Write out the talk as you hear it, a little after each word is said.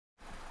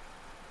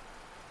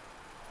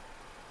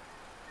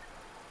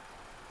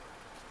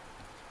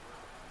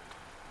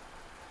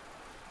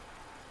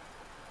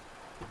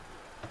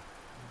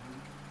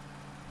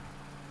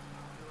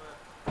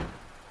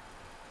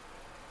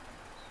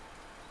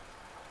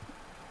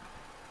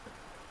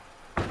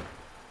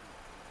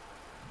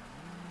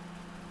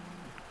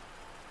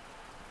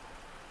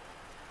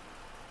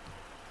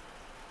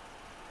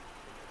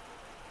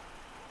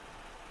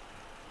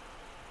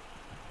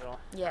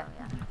Yeah.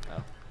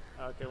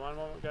 Okay, one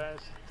moment, guys.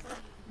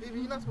 Maybe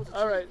you're not supposed to.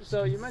 All right,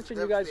 so you mentioned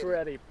you guys were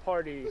at a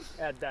party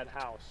at that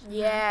house.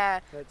 Yeah.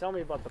 Tell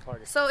me about the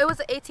party. So it was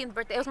the 18th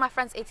birthday. It was my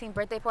friend's 18th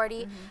birthday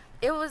party.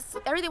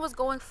 Everything was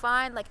going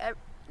fine. Like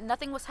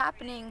nothing was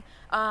happening.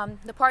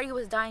 The party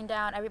was dying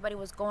down. Everybody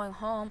was going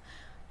home.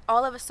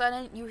 All of a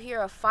sudden, you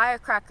hear a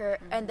firecracker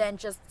and then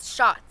just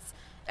shots.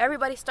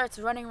 Everybody starts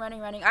running.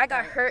 I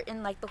got hurt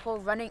in like the whole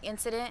running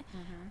incident.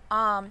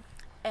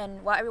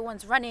 And while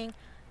everyone's running,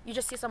 you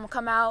just see someone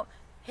come out.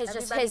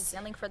 His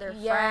yelling for their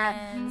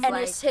friends. And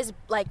his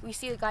we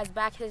see the guy's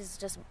back. His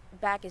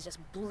back is just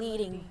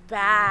bleeding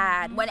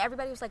bad. When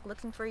everybody was like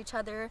looking for each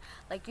other,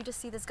 like you just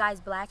see this guy's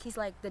black. He's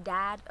like the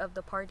dad of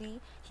the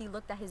party. He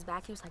looked at his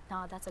back. He was like,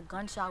 "Nah, that's a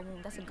gunshot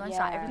wound. That's a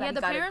gunshot." Everybody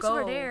the parents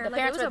were there. The like,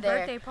 parents it was were there.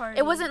 Birthday party.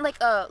 It wasn't like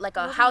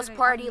a house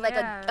party, like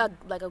a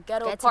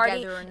ghetto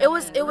party. It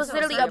was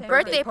literally a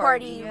birthday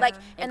party. Like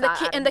and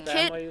the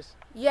kid.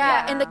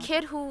 Yeah, and the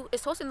kid who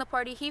is hosting the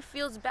party, he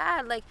feels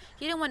bad. Like,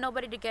 he didn't want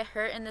nobody to get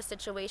hurt in this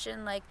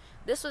situation. Like,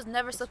 this was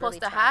never supposed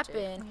to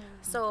happen.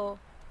 So,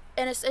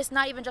 and it's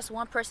not even just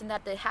one person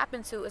that it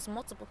happened to. It's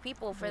multiple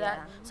people for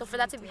that. So, for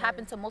that to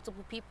happen to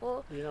multiple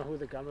people. You know who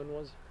the gunman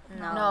was?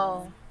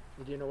 No.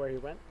 Do you know where he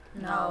went?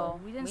 No.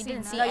 We didn't see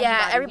anybody.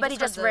 Yeah, everybody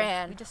just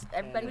ran.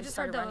 Everybody we just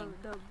heard started running.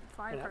 the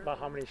fire. And about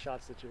how many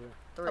shots did you hear?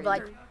 3.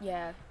 Like,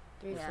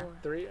 3, 4.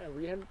 3.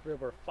 There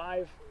were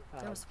 5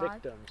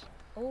 victims.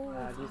 Oh.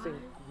 Do you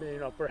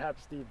think,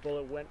 perhaps the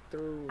bullet went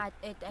through? I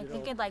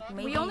think it like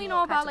maybe. We only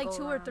know about like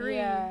 2 or 3.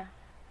 Yeah.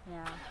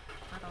 Yeah.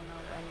 I don't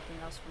know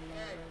anything else from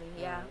there really.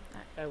 Yeah.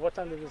 And what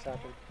time did this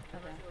happen?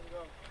 Okay.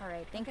 All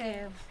right. Thank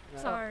you.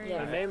 Sorry.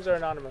 The names are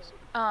anonymous.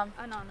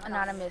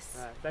 Anonymous.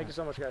 All right. Thank you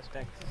so much, guys.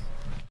 Thanks.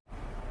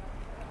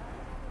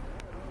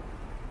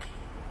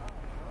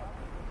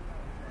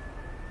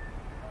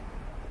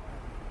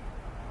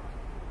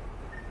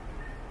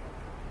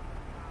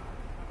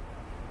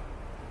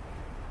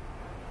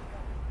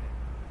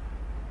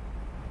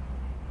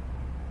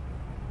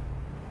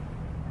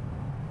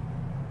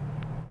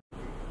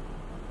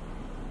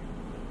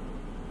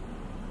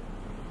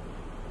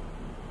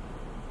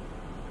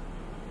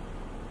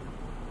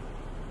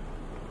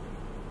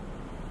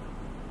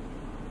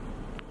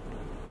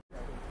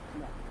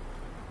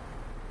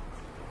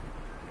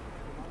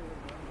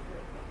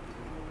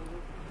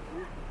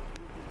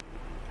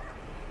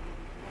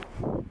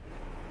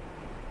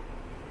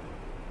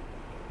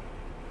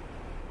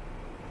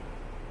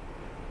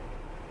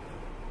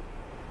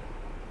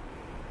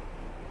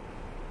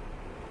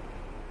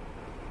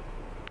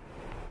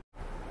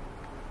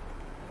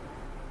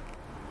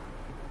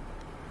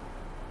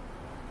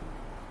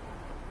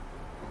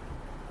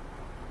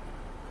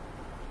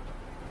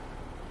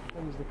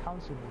 That was the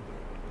council meeting.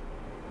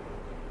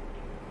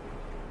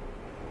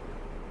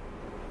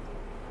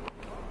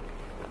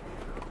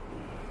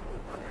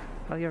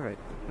 Oh, you're right.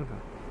 Okay.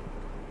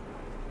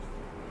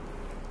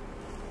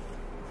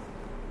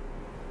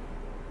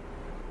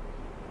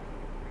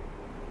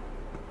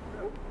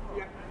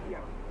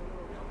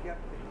 Yep.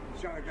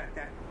 Sorry about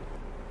that.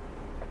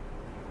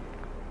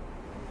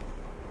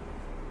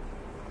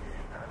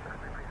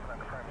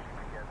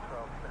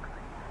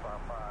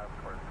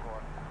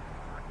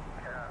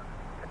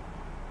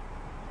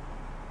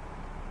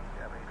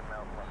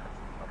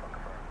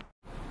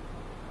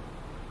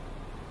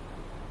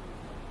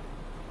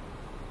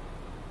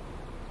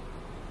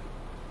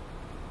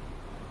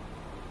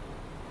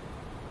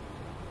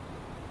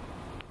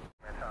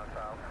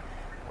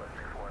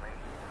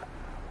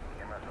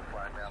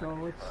 So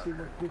let's see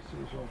what this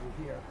is over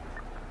here.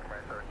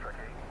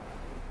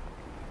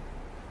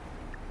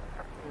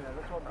 Yeah,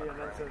 this won't be an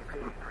SSD.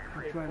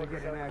 I'm trying to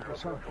get an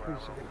address. Huh?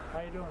 Please, How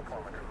you doing,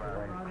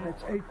 sir?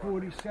 it's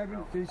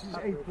 847. This is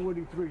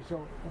 843,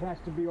 so it has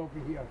to be over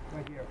here,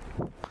 right here.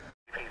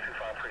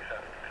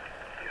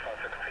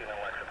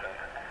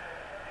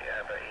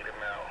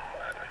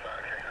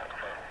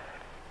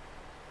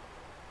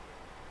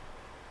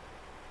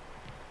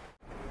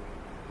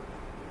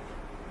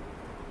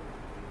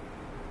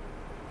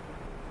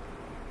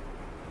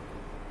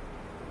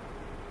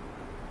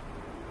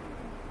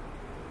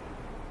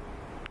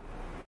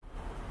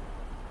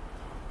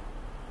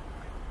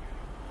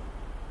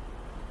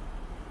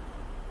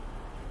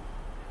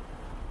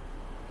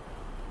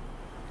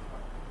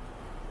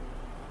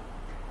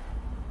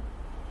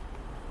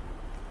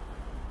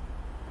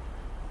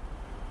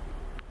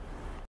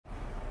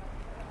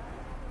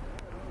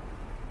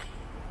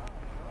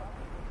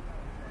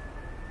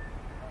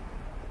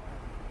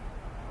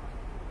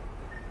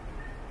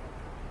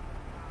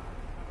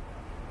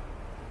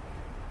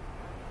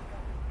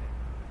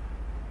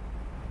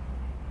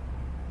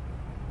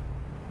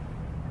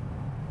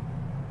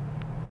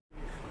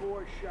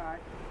 Shot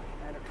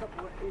and a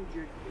couple of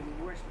injured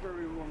in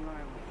Westbury, Long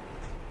Island.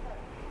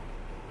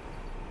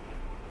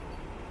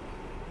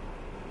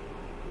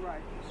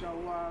 Right,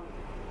 so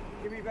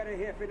give me about a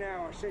half an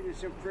hour, I'll send you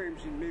some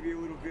frames and maybe a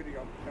little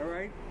video, all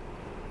right?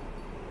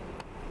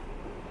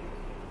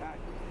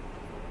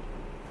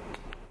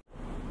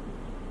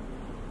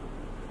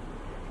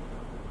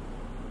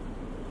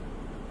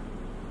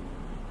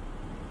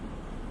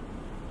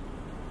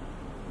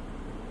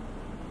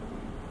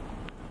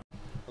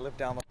 live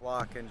down the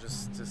block, and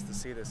just to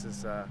see this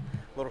is a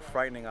little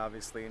frightening,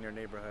 obviously, in your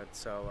neighborhood.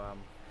 So,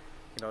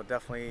 you know,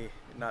 definitely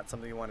not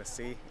something you want to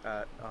see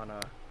on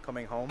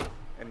coming home.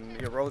 And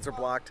your roads are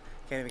blocked,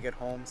 can't even get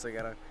home, so you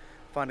gotta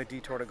find a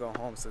detour to go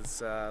home. So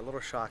it's a little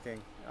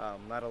shocking,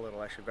 not a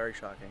little, actually very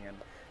shocking. And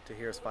to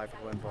hear 5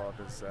 people involved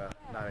is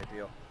not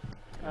ideal.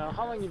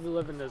 How long have you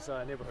lived in this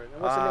neighborhood?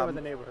 And what's the name of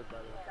the neighborhood, by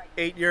the way?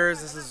 8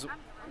 years. This is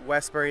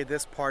Westbury.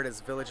 This part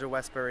is Village of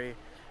Westbury.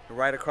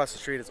 Right across the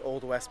street is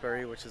Old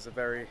Westbury, which is a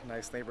very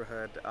nice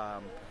neighborhood.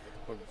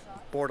 We're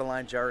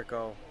borderline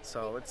Jericho,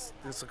 so it's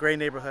a great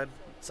neighborhood.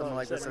 Something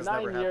like this has never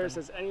happened. 9 years.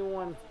 Has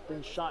anyone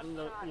been shot in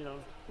the, you know?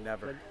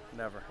 Never.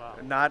 Wow.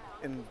 Not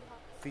in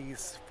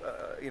these,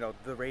 you know,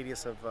 the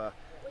radius of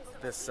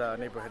this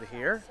neighborhood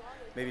here.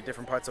 Maybe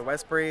different parts of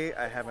Westbury.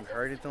 I haven't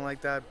heard anything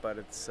like that, but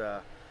it's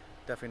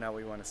definitely not what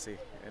you want to see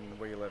in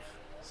where you live.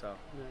 So.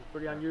 Yeah,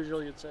 pretty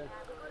unusual, you'd say.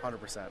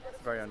 100%.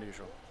 Very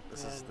unusual.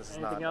 This is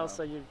anything not. Anything else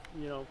that you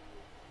know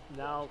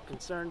now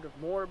concerned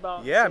more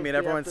about? Yeah, I mean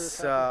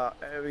everyone's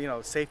you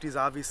know, safety is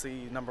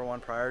obviously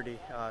 #1 priority,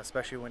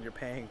 especially when you're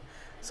paying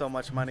so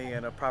much money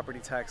in a property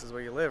taxes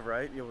where you live,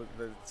 right?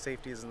 The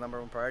safety is the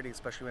 #1 priority,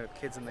 especially when you have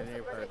kids in the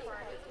neighborhood.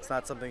 It's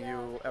not something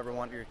you ever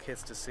want your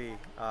kids to see.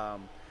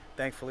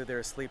 Thankfully they're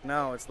asleep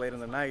now. It's late in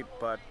the night,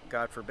 but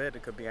God forbid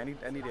it could be any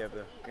day of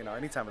the, you know,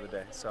 any time of the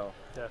day. So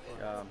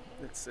definitely.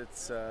 It's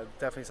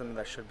definitely something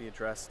that should be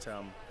addressed.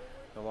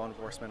 The law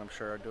enforcement, I'm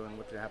sure, are doing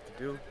what they have to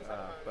do,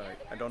 but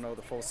I don't know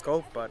the full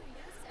scope, but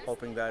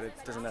hoping that it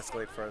doesn't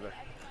escalate further.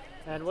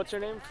 And what's your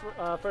name,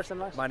 first and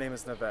last? My name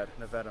is Naved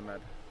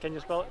Ahmed. Can you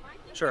spell it?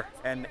 Sure,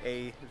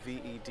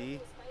 Naved,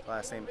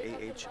 last name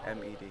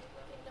Ahmed.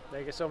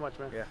 Thank you so much,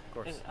 man. Yeah, of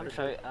course. Hey, I'm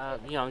sorry,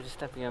 you know, I'm just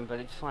stepping in, but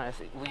I just want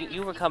to say,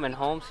 you were coming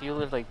home, so you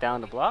lived like down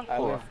the block? I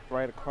live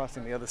right across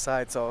on the other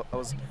side, so I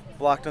was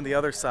blocked on the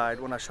other side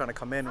when I was trying to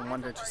come in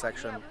one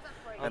intersection.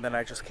 And then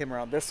I just came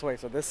around this way,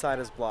 so this side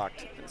is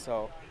blocked.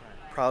 So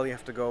probably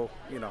have to go,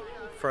 you know,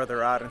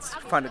 further out and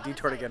find a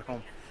detour to get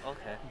home.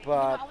 Okay.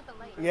 But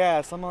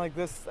yeah, something like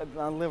this,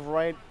 I live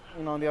right,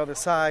 you know, on the other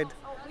side.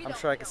 I'm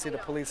sure I could see the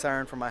police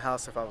siren from my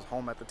house if I was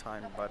home at the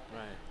time. But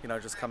you know,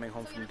 just coming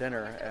home from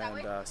dinner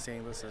and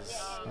seeing this is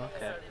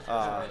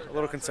a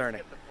little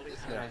concerning,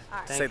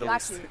 to say the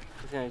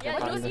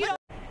least.